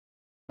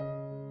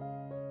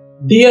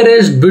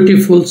Dearest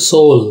beautiful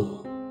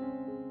soul,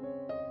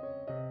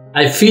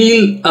 I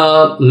feel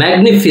a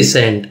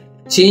magnificent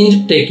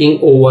change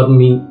taking over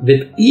me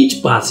with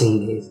each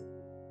passing day.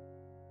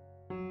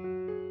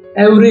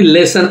 Every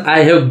lesson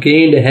I have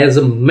gained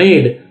has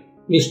made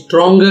me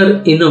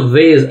stronger in a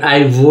ways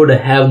I would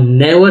have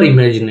never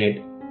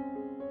imagined.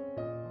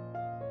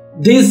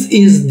 This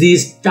is the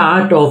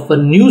start of a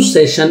new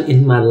session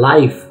in my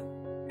life,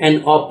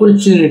 an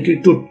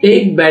opportunity to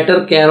take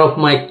better care of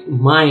my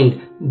mind,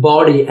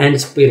 body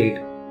and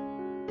spirit.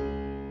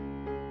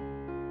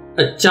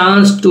 A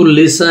chance to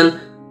listen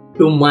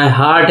to my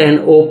heart and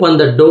open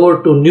the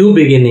door to new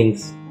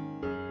beginnings.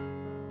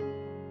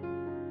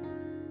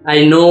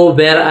 I know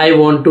where I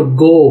want to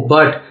go,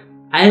 but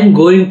I am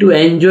going to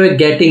enjoy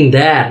getting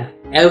there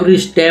every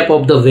step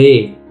of the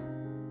way.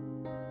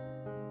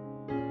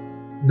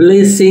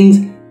 Blessings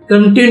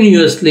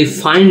continuously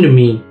find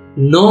me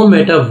no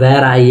matter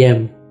where I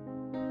am.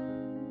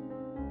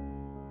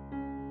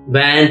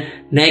 When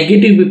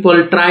negative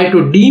people try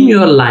to dim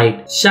your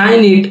light,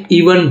 shine it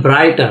even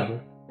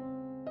brighter.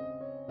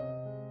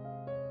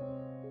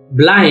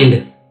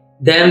 Blind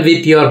them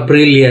with your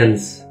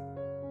brilliance.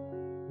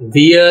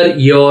 Wear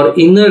your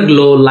inner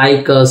glow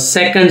like a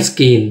second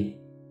skin.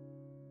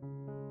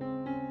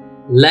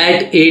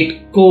 Let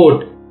it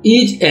coat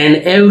each and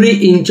every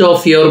inch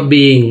of your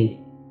being.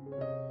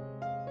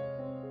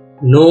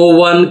 No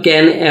one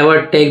can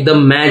ever take the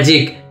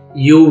magic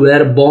you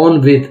were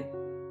born with,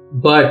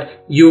 but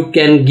you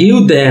can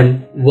give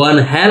them one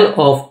hell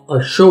of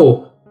a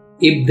show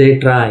if they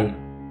try.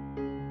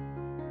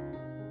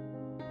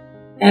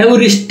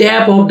 Every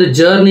step of the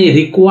journey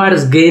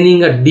requires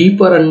gaining a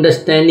deeper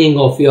understanding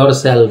of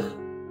yourself.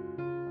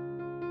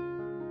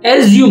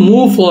 As you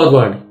move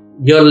forward,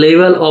 your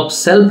level of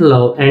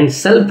self-love and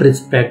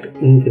self-respect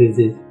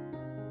increases.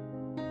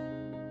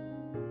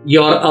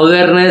 Your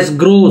awareness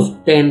grows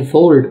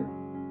tenfold.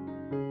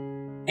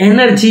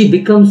 Energy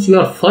becomes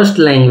your first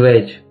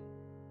language.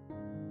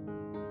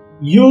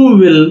 You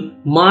will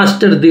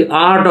master the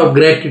art of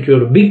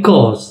gratitude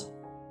because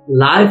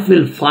life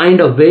will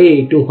find a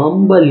way to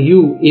humble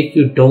you if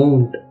you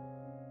don't.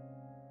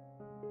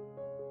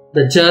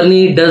 The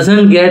journey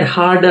doesn't get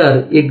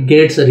harder, it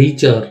gets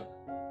richer.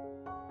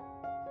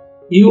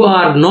 You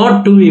are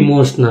not too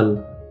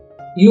emotional.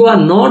 You are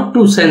not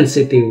too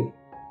sensitive.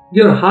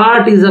 Your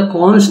heart is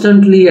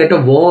constantly at a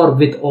war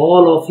with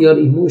all of your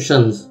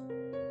emotions,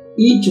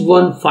 each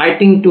one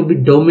fighting to be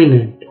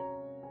dominant.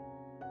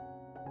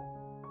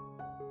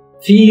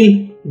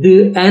 Feel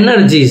the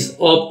energies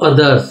of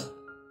others.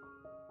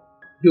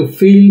 You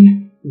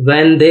feel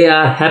when they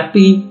are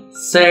happy,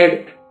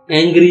 sad,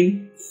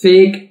 angry,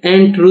 fake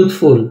and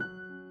truthful.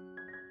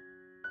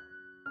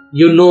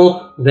 You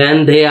know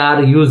when they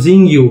are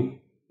using you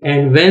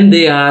and when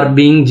they are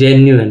being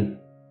genuine.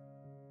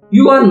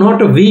 You are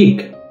not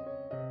weak.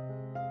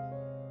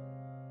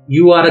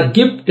 You are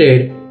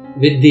gifted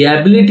with the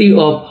ability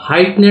of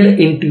heightened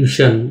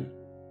intuition.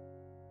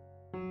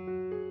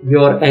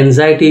 Your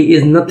anxiety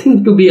is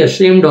nothing to be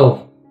ashamed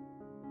of.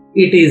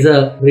 It is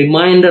a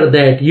reminder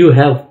that you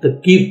have the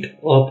gift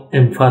of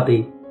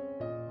empathy.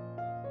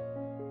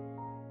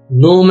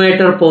 No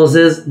matter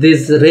possess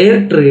this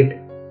rare trait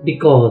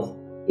because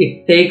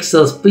it takes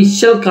a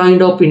special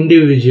kind of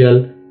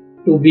individual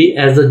to be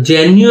as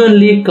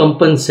genuinely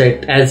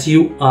compassionate as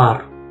you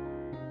are.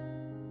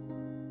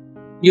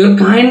 Your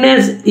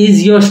kindness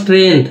is your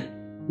strength,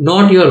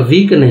 not your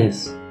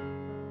weakness.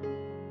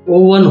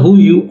 Own who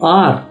you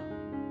are.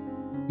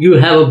 You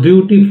have a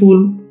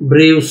beautiful,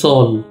 brave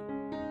soul.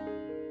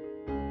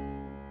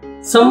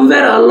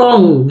 Somewhere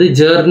along the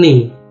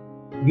journey,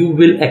 you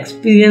will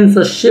experience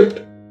a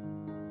shift.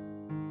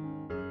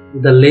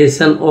 The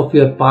lesson of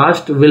your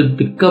past will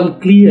become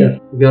clear.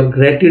 Your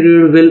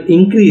gratitude will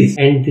increase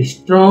and the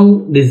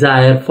strong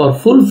desire for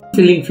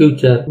fulfilling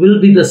future will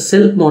be the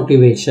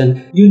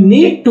self-motivation you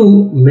need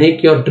to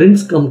make your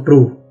dreams come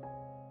true.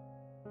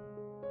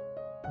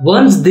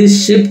 Once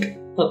this shift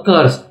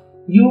occurs,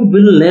 you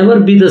will never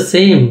be the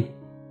same.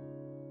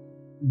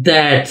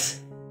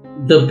 That's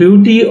the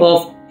beauty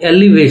of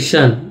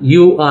elevation.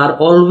 You are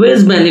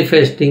always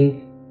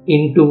manifesting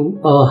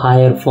into a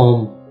higher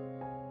form.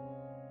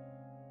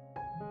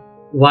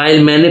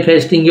 While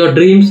manifesting your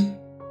dreams,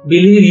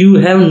 believe you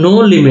have no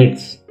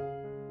limits.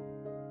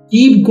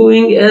 Keep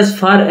going as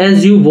far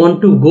as you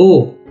want to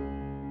go.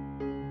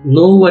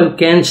 No one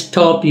can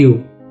stop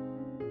you.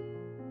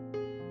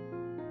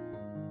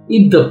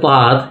 If the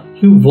path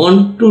you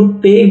want to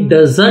take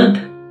doesn't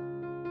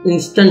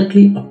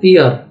instantly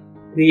appear,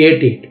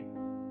 create it.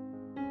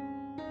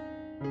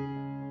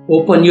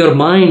 Open your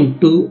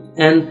mind to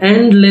an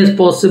endless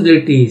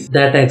possibilities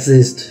that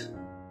exist.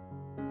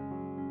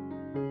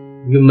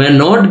 You may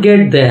not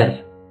get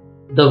there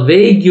the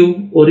way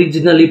you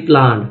originally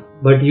planned,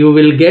 but you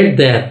will get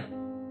there.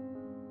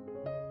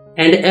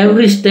 And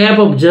every step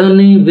of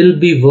journey will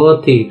be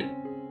worth it.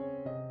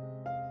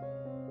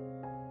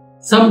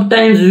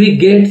 Sometimes we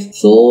get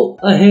so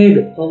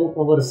ahead of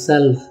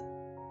ourselves.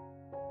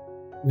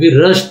 We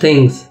rush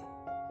things.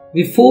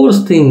 We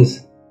force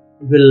things.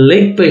 We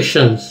lack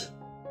patience.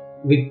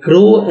 We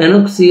grow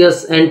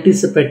anxious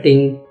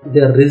anticipating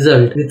the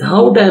result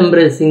without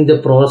embracing the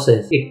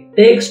process it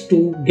takes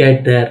to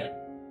get there.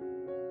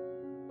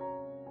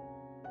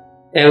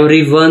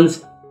 Every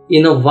once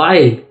in a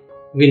while,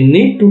 we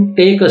need to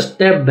take a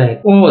step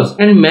back, pause,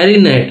 and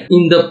marinate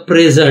in the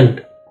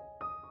present.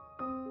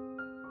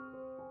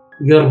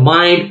 Your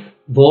mind,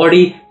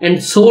 body,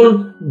 and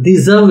soul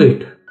deserve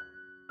it.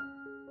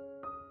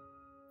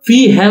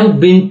 We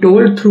have been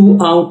told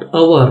throughout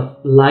our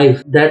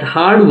life that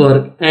hard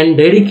work and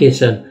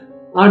dedication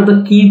are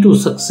the key to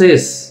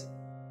success.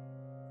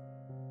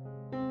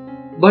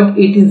 But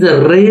it is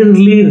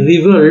rarely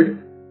revealed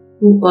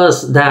to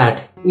us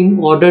that in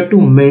order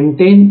to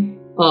maintain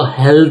a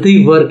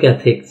healthy work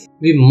ethics,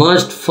 we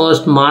must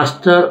first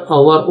master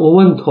our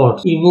own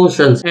thoughts,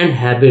 emotions, and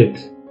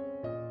habits.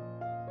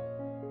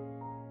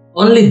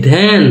 Only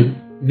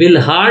then will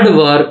hard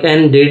work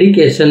and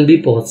dedication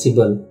be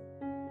possible.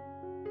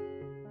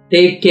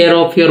 Take care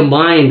of your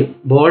mind,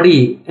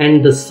 body,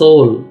 and the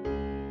soul.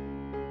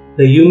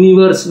 The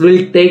universe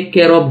will take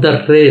care of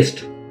the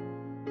rest.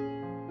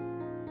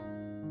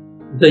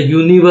 The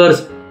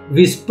universe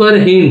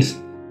whispers hints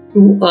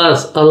to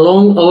us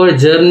along our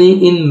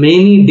journey in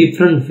many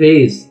different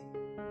ways.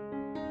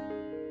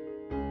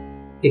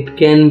 It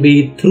can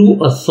be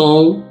through a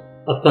song,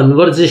 a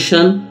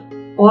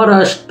conversation, or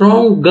a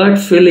strong gut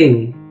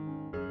feeling.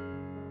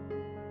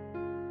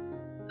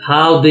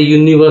 How the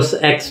universe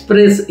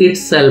expresses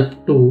itself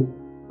to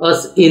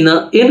us in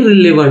a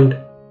irrelevant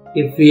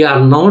if we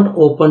are not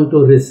open to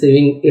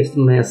receiving its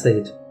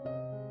message.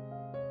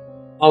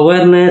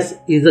 Awareness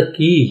is a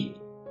key.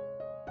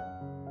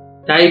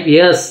 Type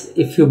yes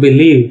if you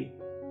believe.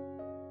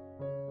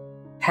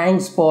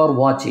 Thanks for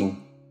watching.